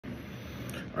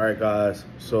All right, guys.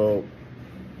 So,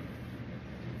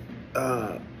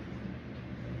 I'm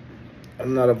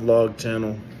not a vlog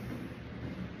channel,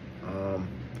 um,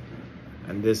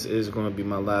 and this is going to be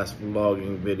my last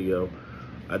vlogging video.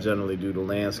 I generally do the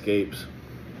landscapes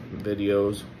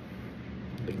videos,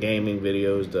 the gaming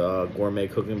videos, the gourmet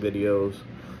cooking videos.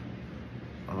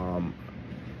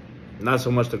 Not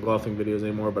so much the golfing videos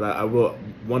anymore, but I will,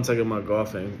 once I get my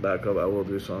golfing back up, I will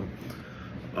do some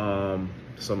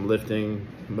lifting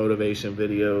motivation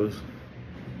videos,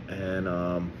 and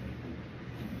a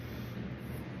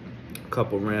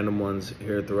couple random ones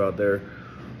here throughout there.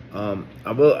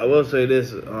 I will say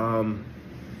this,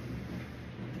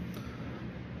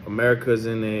 America's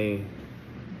in a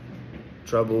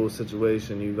trouble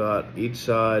situation. You got each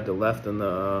side, the left and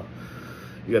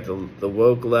you got the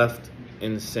woke left,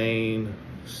 insane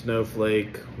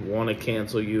snowflake, want to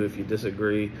cancel you if you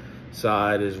disagree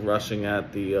side is rushing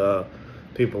at the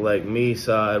people like me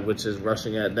side, which is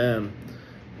rushing at them.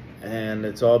 And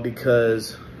it's all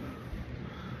because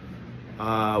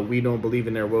we don't believe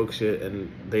in their woke shit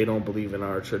and they don't believe in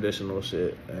our traditional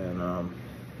shit. And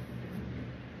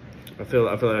I feel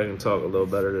like I can talk a little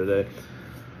better today.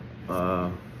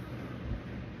 The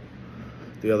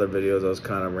other videos I was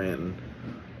kind of ranting,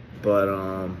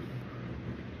 but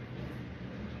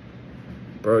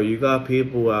bro, you got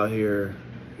people out here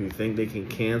who think they can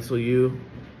cancel you.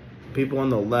 People on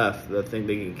the left that think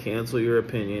they can cancel your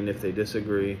opinion if they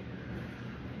disagree.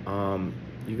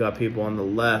 You got people on the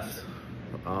left,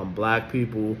 black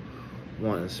people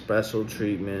wanting special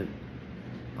treatment.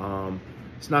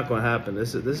 It's not going to happen.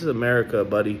 This is America,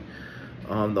 buddy.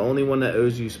 The only one that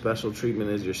owes you special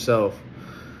treatment is yourself.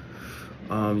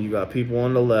 You got people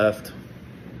on the left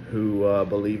who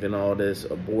believe in all this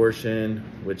abortion,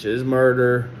 which is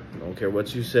murder. I don't care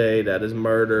what you say, that is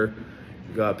murder.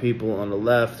 You got people on the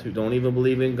left who don't even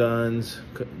believe in guns.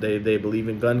 They believe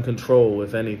in gun control,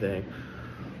 if anything.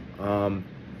 You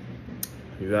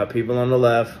got people on the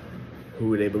left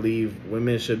who they believe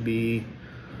women should be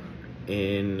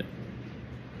in,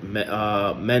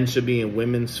 men should be in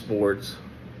women's sports.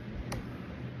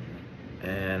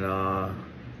 And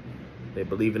they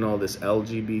believe in all this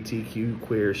LGBTQ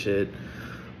queer shit.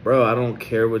 Bro, I don't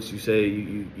care what you say.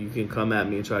 You can come at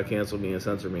me and try to cancel me and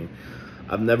censor me.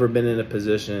 I've never been in a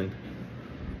position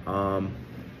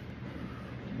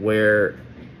where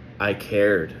I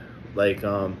cared. Like,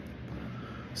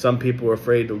 some people are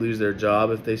afraid to lose their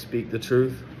job if they speak the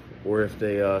truth or if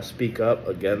they speak up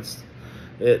against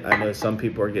it. I know some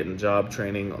people are getting job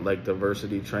training, like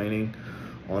diversity training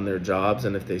on their jobs,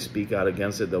 and if they speak out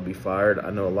against it, they'll be fired. I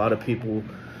know a lot of people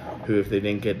who, if they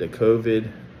didn't get the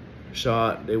COVID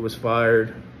shot, they was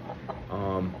fired.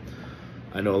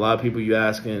 I know a lot of people you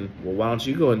asking, well, why don't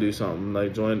you go and do something,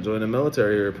 like join the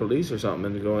military or police or something,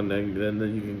 and go in, and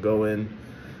then you can go in,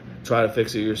 try to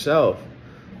fix it yourself,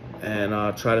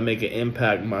 and try to make an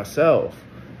impact myself.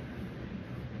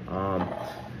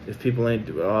 If people ain't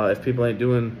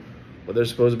doing what they're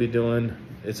supposed to be doing,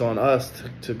 it's on us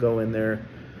to go in there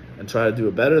and try to do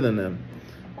it better than them.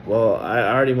 Well, I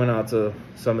already went out to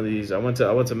some of these. I went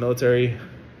to military,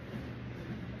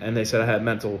 and they said I had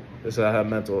mental.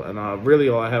 And really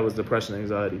all I had was depression,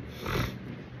 anxiety.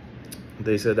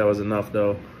 They said that was enough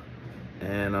though,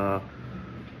 and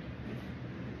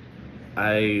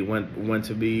I went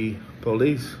to be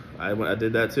police. I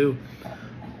did that too.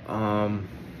 And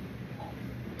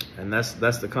that's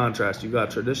the contrast. You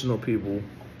got traditional people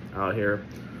out here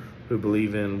who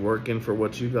believe in working for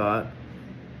what you got.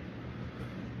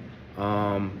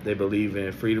 They believe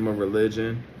in freedom of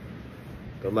religion.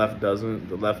 The left doesn't.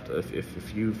 The left,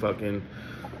 if you fucking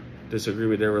disagree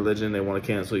with their religion, they want to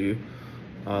cancel you.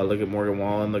 Look at Morgan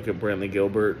Wallen. Look at Brantley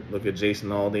Gilbert. Look at Jason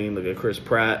Aldean. Look at Chris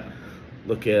Pratt.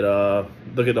 Look at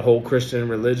the whole Christian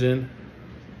religion.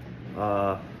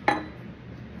 The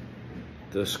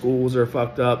schools are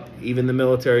fucked up. Even the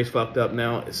military's fucked up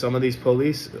now. Some of these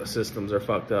police systems are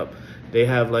fucked up. They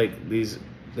have like these.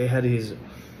 They had these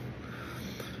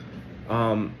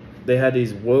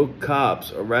woke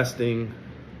cops arresting.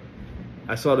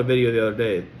 I saw the video the other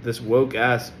day. This woke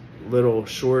ass little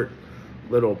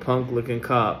punk looking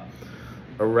cop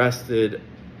arrested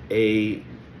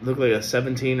looked like a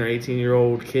 17 or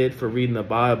 18-year-old kid for reading the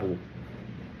Bible.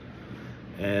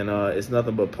 And it's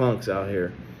nothing but punks out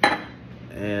here.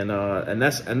 And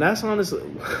that's honestly,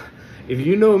 if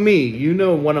you know me, you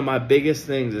know one of my biggest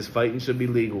things is fighting should be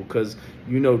legal, because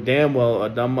you know damn well a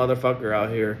dumb motherfucker out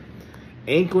here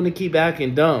ain't going to keep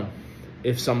acting dumb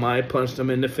if somebody punched him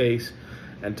in the face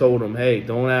and told him, hey,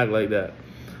 don't act like that.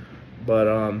 But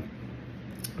I'm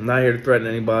not here to threaten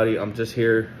anybody. I'm just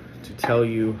here to tell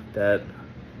you that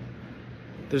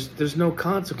there's no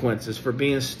consequences for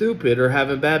being stupid or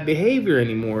having bad behavior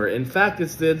anymore. In fact,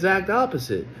 it's the exact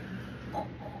opposite.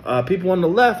 People on the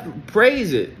left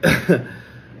praise it.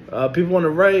 People on the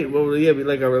right, well, yeah, we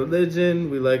like our religion.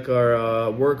 We like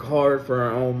our work hard for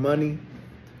our own money.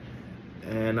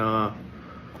 And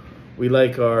we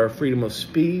like our freedom of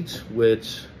speech,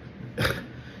 which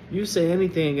you say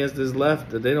anything against this left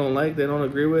that they don't like, they don't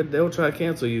agree with, they'll try to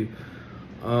cancel you.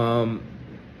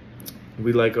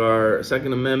 We like our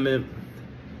Second Amendment.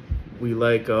 We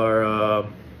like our,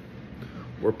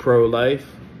 we're pro-life.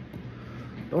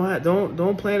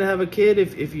 Don't plan to have a kid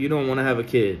if you don't want to have a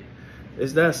kid.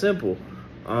 It's that simple.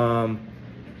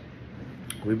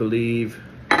 We believe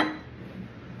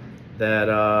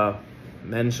that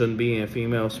men shouldn't be in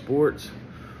female sports.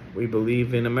 We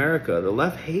believe in America. The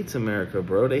left hates America,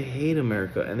 bro. They hate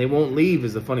America, and they won't leave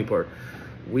is the funny part.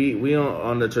 We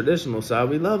on the traditional side,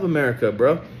 we love America,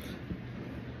 bro.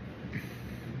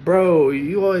 Bro,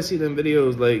 you always see them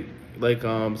videos like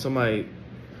somebody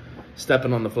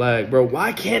stepping on the flag. Bro,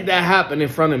 why can't that happen in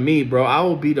front of me, bro? I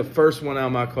will be the first one out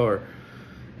of my car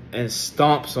and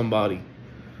stomp somebody.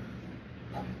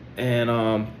 And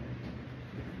I'm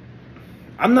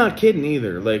not kidding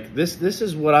either. Like this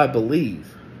is what I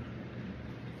believe.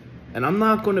 And I'm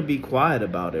not going to be quiet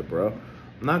about it, bro.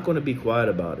 I'm not going to be quiet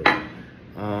about it.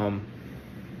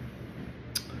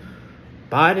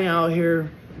 Biden out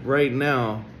here right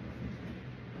now,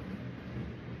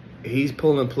 he's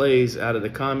pulling plays out of the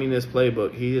communist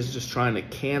playbook. He is just trying to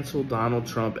cancel Donald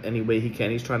Trump any way he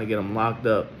can. He's trying to get him locked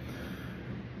up.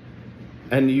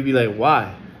 And you'd be like,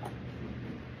 why?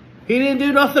 He didn't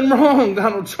do nothing wrong.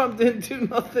 Donald Trump didn't do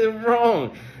nothing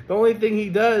wrong. The only thing he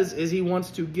does is he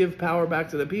wants to give power back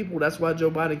to the people. That's why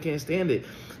Joe Biden can't stand it.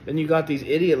 Then you got these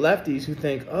idiot lefties who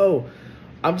think, oh,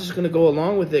 I'm just going to go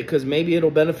along with it because maybe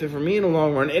it'll benefit for me in the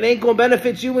long run. It ain't going to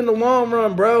benefit you in the long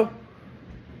run, bro.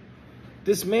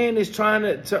 This man is trying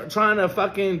to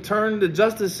fucking turn the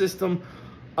justice system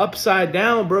upside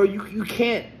down, bro. You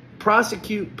can't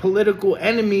prosecute political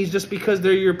enemies just because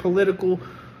they're your political,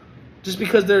 just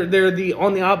because they're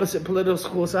on the opposite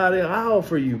political side of the aisle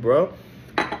for you, bro.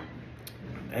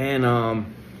 And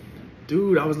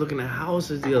dude, I was looking at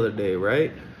houses the other day,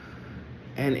 right?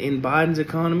 And in Biden's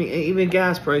economy, and even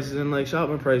gas prices and like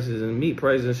shopping prices and meat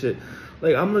prices and shit,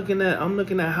 like I'm looking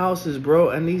at houses,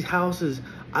 bro. And these houses,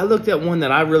 I looked at one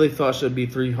that I really thought should be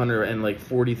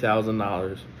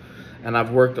 $340,000. And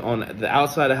I've worked on the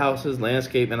outside of houses,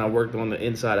 landscape, and I worked on the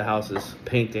inside of houses,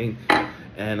 painting,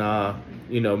 and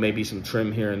you know, maybe some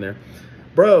trim here and there,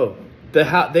 bro.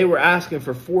 They were asking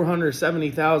for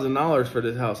 $470,000 for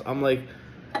this house. I'm like,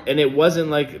 and it wasn't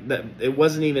like that. It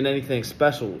wasn't even anything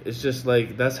special. It's just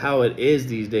like that's how it is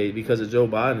these days because of Joe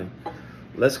Biden.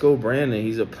 Let's go, Brandon.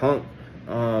 He's a punk.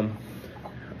 I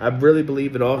really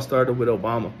believe it all started with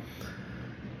Obama.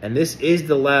 And this is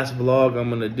the last vlog I'm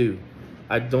gonna do.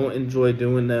 I don't enjoy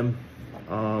doing them.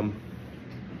 I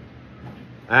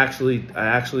actually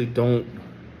don't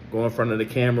go in front of the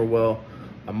camera well.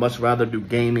 I much rather do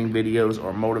gaming videos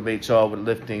or motivate y'all with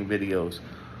lifting videos.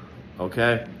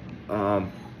 Okay? But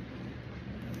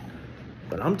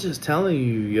I'm just telling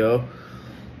you, yo.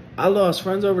 I lost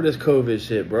friends over this COVID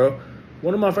shit, bro.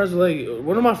 One of my friends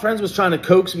was trying to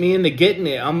coax me into getting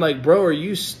it. I'm like, bro, are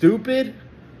you stupid?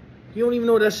 You don't even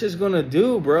know what that shit's gonna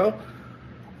do, bro.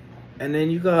 And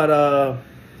then you got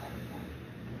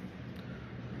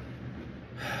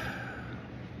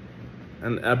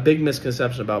and a big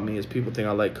misconception about me is people think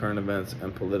I like current events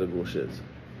and political shits.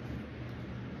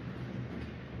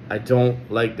 I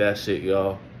don't like that shit,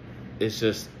 y'all. It's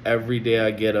just every day I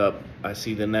get up, I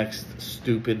see the next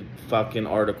stupid fucking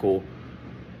article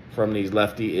from these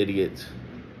lefty idiots.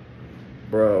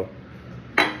 Bro,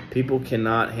 people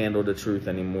cannot handle the truth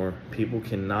anymore. People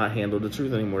cannot handle the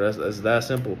truth anymore. That's that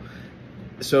simple.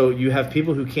 So you have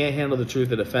people who can't handle the truth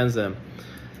that offends them.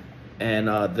 And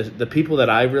the people that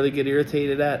I really get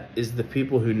irritated at is the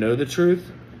people who know the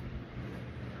truth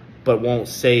but won't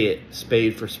say it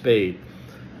spade for spade.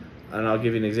 And I'll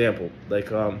give you an example.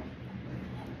 Like,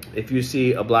 if you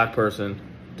see a black person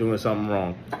doing something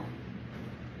wrong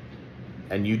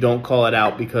and you don't call it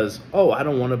out because, oh, I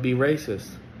don't want to be racist.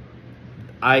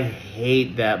 I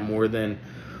hate that more than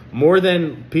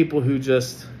people who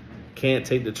just can't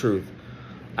take the truth.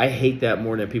 I hate that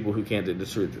more than people who can't take the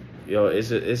truth. Yo, it's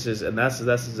just, and that's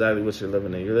exactly what you're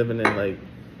living in. You're living in like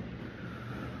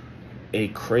a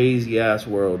crazy ass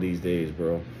world these days,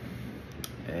 bro.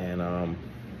 And I'm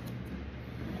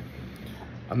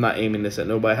not aiming this at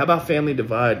nobody. How about family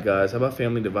divide, guys? How about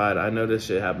family divide? I know this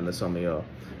shit happened to some of y'all.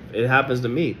 It happens to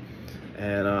me.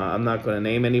 And I'm not going to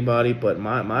name anybody, but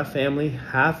my family,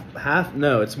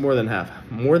 no, it's more than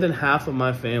half of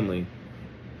my family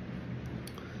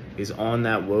is on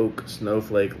that woke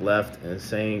snowflake left,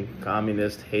 insane,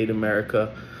 communist, hate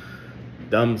America,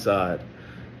 dumb side.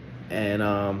 And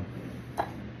I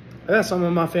got some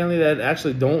of my family that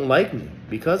actually don't like me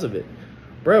because of it.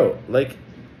 Bro, like,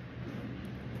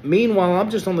 meanwhile, I'm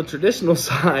just on the traditional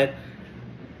side.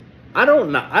 I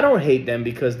don't hate them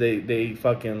because they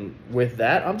fucking with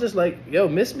that. I'm just like, yo,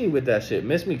 miss me with that shit.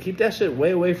 Miss me. Keep that shit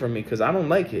way away from me because I don't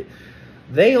like it.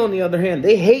 They, on the other hand,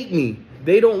 they hate me.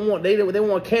 They want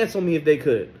to cancel me if they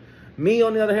could. Me,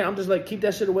 on the other hand, I'm just like, keep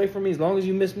that shit away from me. As long as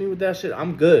you miss me with that shit,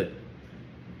 I'm good.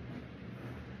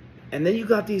 And then you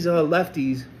got these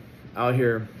lefties out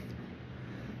here.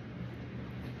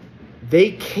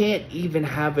 They can't even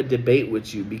have a debate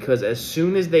with you because as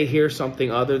soon as they hear something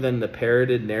other than the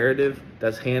parroted narrative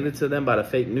that's handed to them by the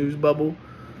fake news bubble,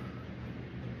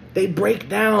 they break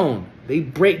down. They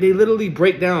literally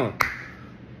break down.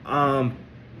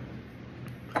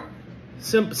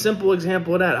 Simple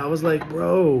example of that. I was like,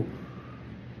 bro,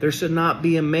 there should not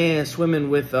be a man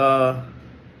swimming on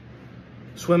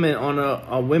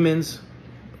a women's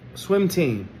swim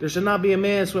team. There should not be a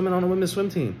man swimming on a women's swim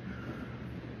team.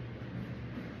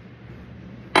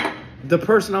 The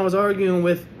person I was arguing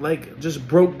with, like, just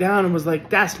broke down and was like,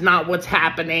 that's not what's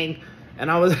happening.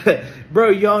 And I was like, bro,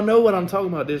 y'all know what I'm talking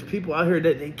about. There's people out here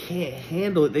that they can't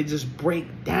handle it. They just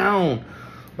break down.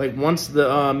 Like, once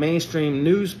the mainstream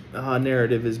news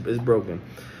narrative is broken.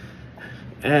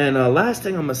 And last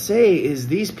thing I'm going to say is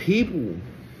these people,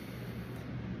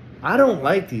 I don't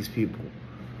like these people.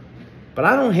 But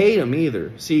I don't hate them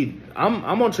either. See,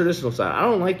 I'm on traditional side. I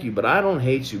don't like you, but I don't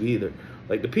hate you either.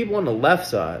 Like, the people on the left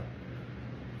side,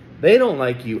 they don't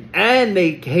like you, and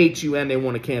they hate you, and they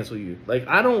want to cancel you. Like,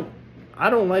 I don't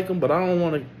like them, but I don't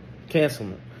want to cancel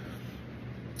them.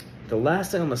 The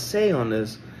last thing I'm going to say on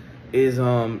this is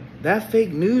that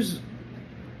fake news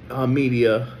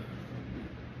media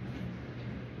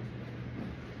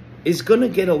is going to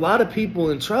get a lot of people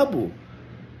in trouble.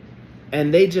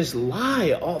 And they just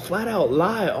lie, flat out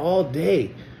lie all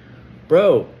day.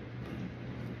 Bro,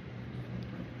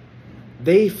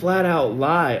 they flat out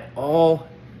lie all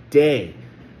day.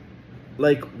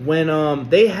 Like, when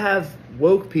they have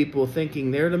woke people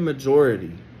thinking they're the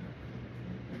majority.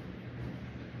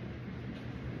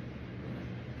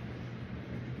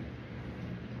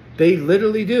 They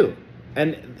literally do.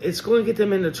 And it's going to get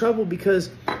them into trouble because,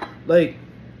 like,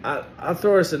 I'll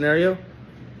throw a scenario.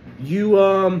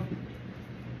 You're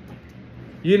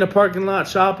in a parking lot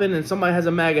shopping and somebody has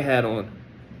a MAGA hat on.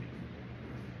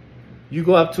 You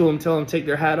go up to them, tell them take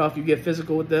their hat off. You get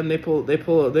physical with them. They pull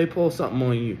something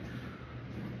on you.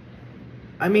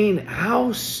 I mean,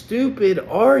 how stupid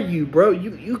are you, bro?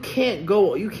 You can't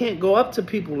go up to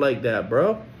people like that,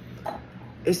 bro.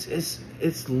 It's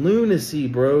lunacy,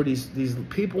 bro. These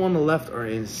people on the left are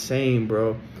insane,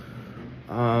 bro.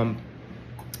 I'm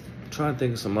trying to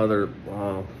think of some other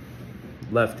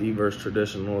lefty versus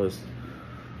traditionalist.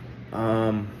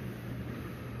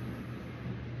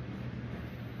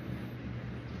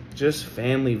 Just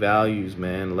family values,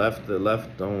 man. The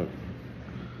left don't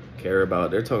care about.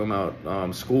 They're talking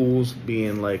about schools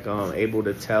being like able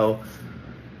to tell.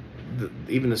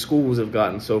 Even the schools have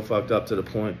gotten so fucked up to the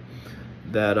point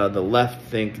that the left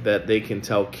think that they can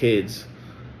tell kids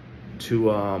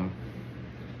to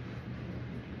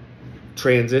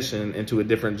transition into a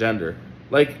different gender.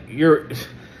 Like,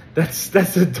 that's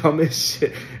the dumbest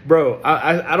shit, bro.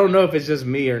 I don't know if it's just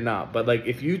me or not, but like,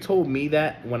 if you told me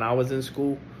that when I was in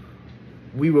school,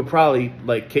 we would probably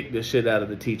like kick the shit out of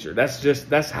the teacher.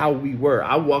 That's how we were.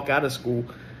 I walk out of school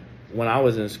when I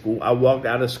was in school. I walked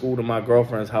out of school to my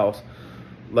girlfriend's house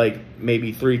like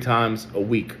maybe 3 times a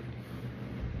week.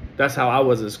 That's how I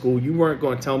was in school. You weren't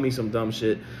going to tell me some dumb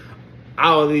shit.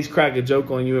 I'll at least crack a joke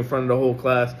on you in front of the whole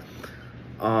class.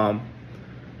 And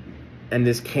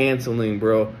this canceling,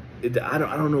 bro. I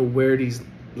don't know where these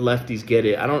lefties get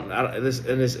it.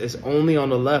 It's only on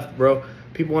the left, bro.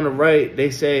 People on the right, they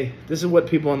say, this is what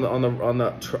people on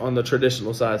the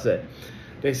traditional side say.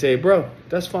 They say, bro,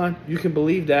 that's fine. You can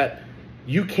believe that.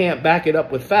 You can't back it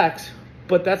up with facts,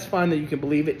 but that's fine that you can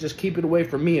believe it. Just keep it away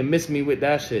from me and miss me with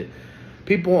that shit.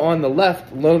 People on the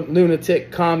left,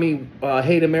 lunatic, commie,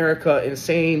 hate America,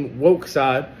 insane, woke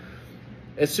side,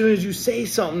 as soon as you say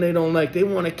something they don't like, they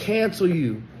want to cancel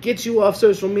you, get you off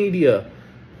social media.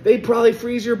 They'd probably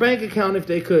freeze your bank account if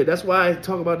they could. That's why I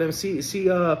talk about them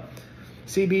CBDCs,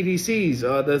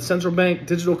 the central bank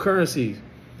digital currencies.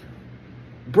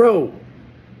 Bro,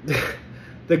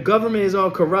 the government is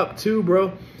all corrupt too,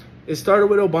 bro. It started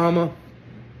with Obama.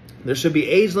 There should be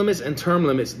age limits and term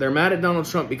limits. They're mad at Donald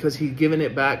Trump because he's giving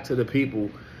it back to the people.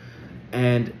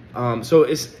 And so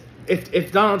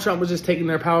if Donald Trump was just taking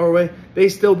their power away, they'd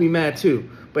still be mad too.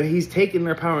 But he's taking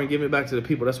their power and giving it back to the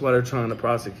people. That's why they're trying to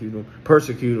persecute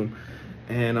them,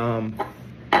 and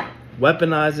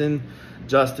weaponizing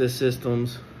justice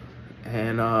systems.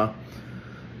 And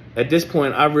at this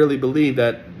point, I really believe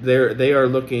that they're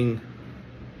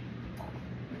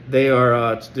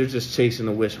just chasing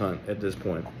a witch hunt at this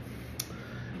point.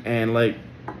 And like,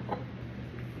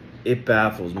 it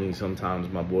baffles me sometimes,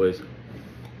 my boys.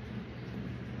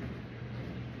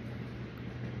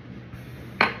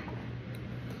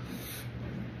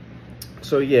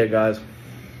 So yeah, guys,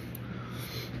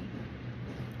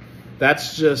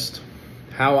 that's just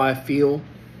how I feel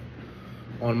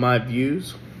on my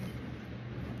views.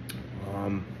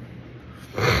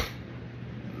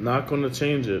 Not going to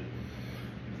change it.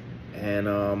 And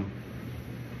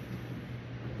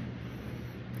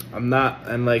I'm not,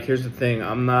 and like, here's the thing,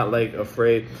 I'm not like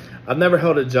afraid. I've never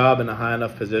held a job in a high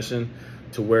enough position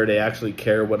to where they actually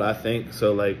care what I think.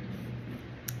 So like,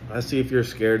 I see if you're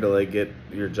scared to like get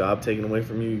your job taken away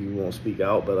from you, you won't speak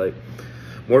out. But like,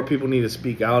 more people need to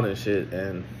speak out and shit,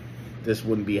 and this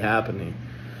wouldn't be happening.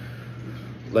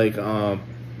 Like, I'm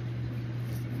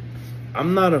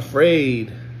not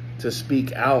afraid to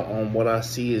speak out on what I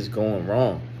see is going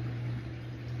wrong.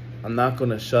 I'm not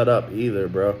gonna shut up either,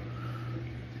 bro.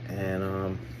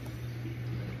 And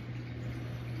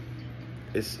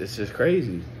it's just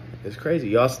crazy. It's crazy.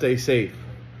 Y'all stay safe.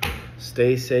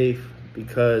 Stay safe,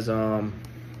 because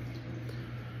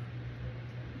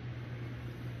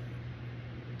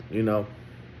you know,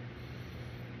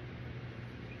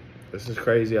 this is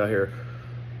crazy out here.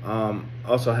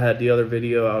 Also, I had the other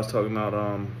video I was talking about.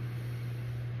 All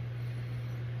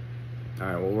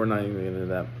right, well, we're not even getting into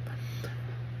that.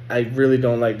 I really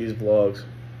don't like these vlogs.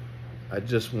 I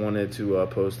just wanted to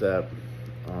post that.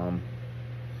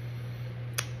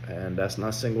 And that's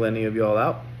not singling any of y'all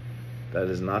out. That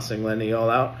is not singling any of y'all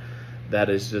out. That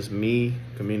is just me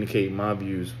communicating my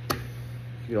views.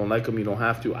 If you don't like them, you don't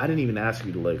have to. I didn't even ask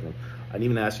you to like them. I didn't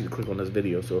even ask you to click on this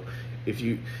video. So if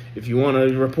you want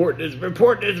to report this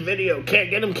video. Can't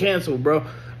get them canceled, bro.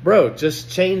 Bro, just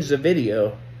change the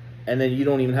video, and then you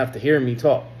don't even have to hear me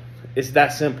talk. It's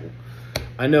that simple.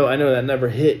 I know that never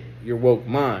hit your woke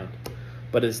mind,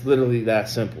 but it's literally that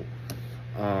simple.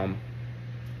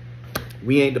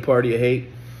 We ain't the party of hate.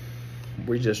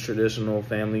 We just traditional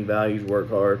family values, work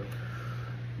hard.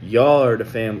 Y'all are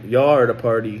the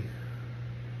party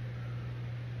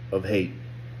of hate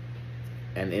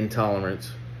and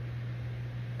intolerance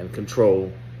and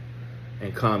control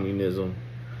and communism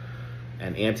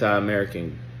and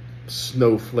anti-American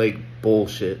snowflake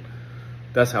bullshit.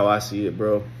 That's how I see it,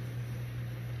 bro.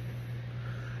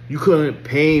 You couldn't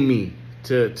pay me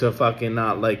to fucking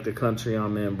not like the country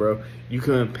I'm in, bro. You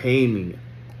couldn't pay me.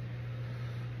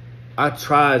 I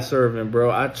tried serving, bro.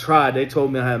 I tried. They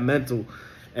told me I had mental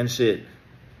and shit.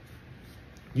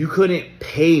 You couldn't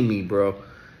pay me, bro.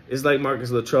 It's like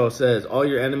Marcus Luttrell says, all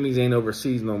your enemies ain't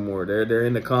overseas no more. They're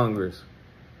in the Congress.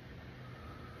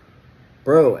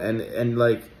 Bro, and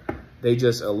like, they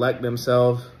just elect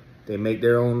themselves. They make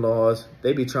their own laws.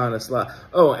 They be trying to slide.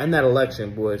 Oh, and that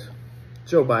election, boys.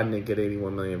 Joe Biden didn't get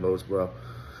 81 million votes, bro.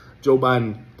 Joe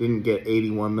Biden didn't get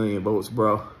 81 million votes,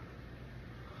 bro.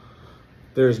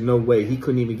 There's no way. He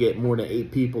couldn't even get more than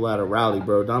 8 people at a rally,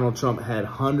 bro. Donald Trump had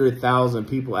 100,000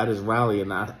 people at his rally,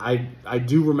 and I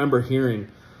do remember hearing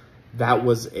that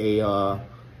was a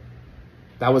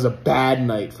bad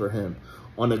night for him.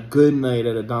 On a good night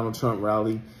at a Donald Trump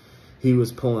rally, he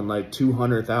was pulling like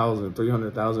 200,000,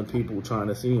 300,000 people trying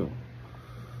to see him.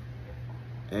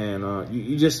 And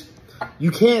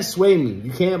you can't sway me.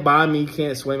 You can't buy me. You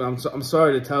can't sway me. I'm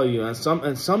sorry to tell you. And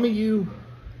some of you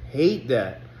hate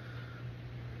that.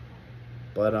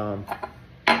 But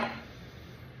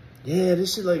yeah,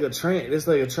 this is like a train. It's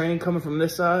like a train coming from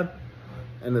this side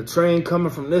and a train coming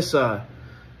from this side.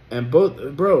 And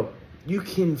both, bro, you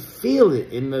can feel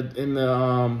it in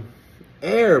the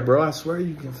air, bro. I swear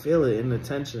you can feel it in the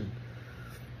tension.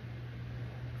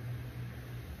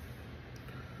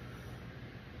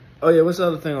 Oh yeah, what's the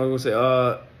other thing I was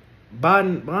gonna say?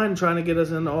 Biden trying to get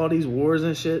us into all these wars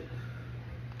and shit.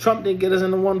 Trump didn't get us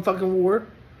into one fucking war.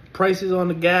 Prices on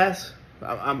the gas.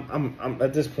 I'm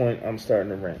at this point, I'm starting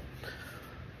to rant.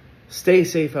 Stay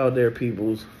safe out there,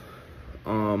 peoples.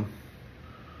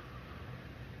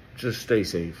 Just stay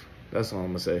safe. That's all I'm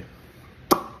gonna say.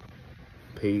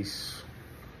 Peace.